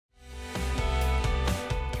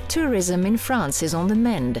Tourism in France is on the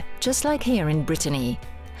mend, just like here in Brittany.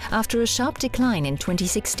 After a sharp decline in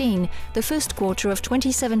 2016, the first quarter of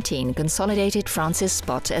 2017 consolidated France's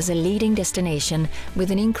spot as a leading destination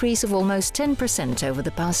with an increase of almost 10% over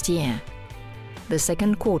the past year. The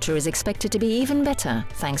second quarter is expected to be even better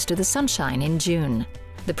thanks to the sunshine in June.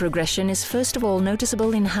 The progression is first of all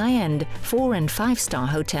noticeable in high-end 4- and 5-star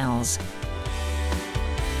hotels.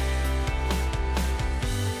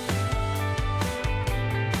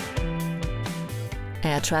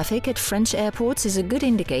 Air traffic at French airports is a good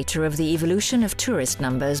indicator of the evolution of tourist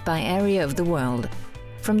numbers by area of the world.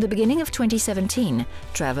 From the beginning of 2017,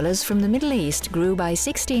 travelers from the Middle East grew by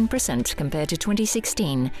 16% compared to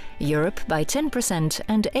 2016, Europe by 10%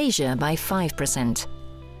 and Asia by 5%.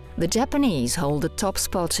 The Japanese hold the top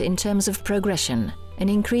spot in terms of progression, an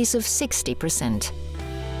increase of 60%.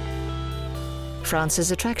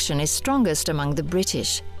 France's attraction is strongest among the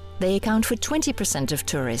British. They account for 20% of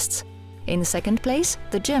tourists. In second place,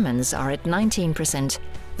 the Germans are at 19%.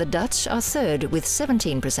 The Dutch are third with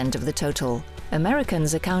 17% of the total.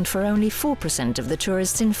 Americans account for only 4% of the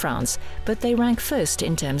tourists in France, but they rank first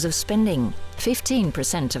in terms of spending,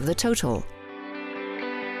 15% of the total.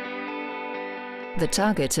 The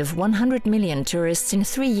target of 100 million tourists in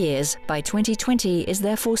 3 years by 2020 is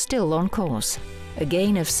therefore still on course. A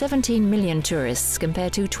gain of 17 million tourists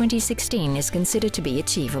compared to 2016 is considered to be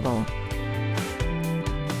achievable.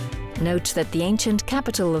 Note that the ancient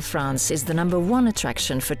capital of France is the #1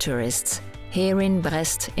 attraction for tourists. Here in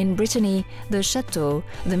Brest, in Brittany, the Chateau,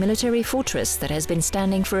 the military fortress that has been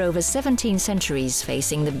standing for over 17 centuries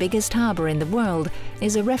facing the biggest harbour in the world,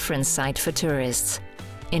 is a reference site for tourists.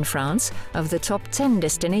 In France, of the top 10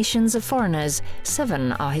 destinations of foreigners,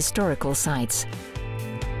 7 are historical sites.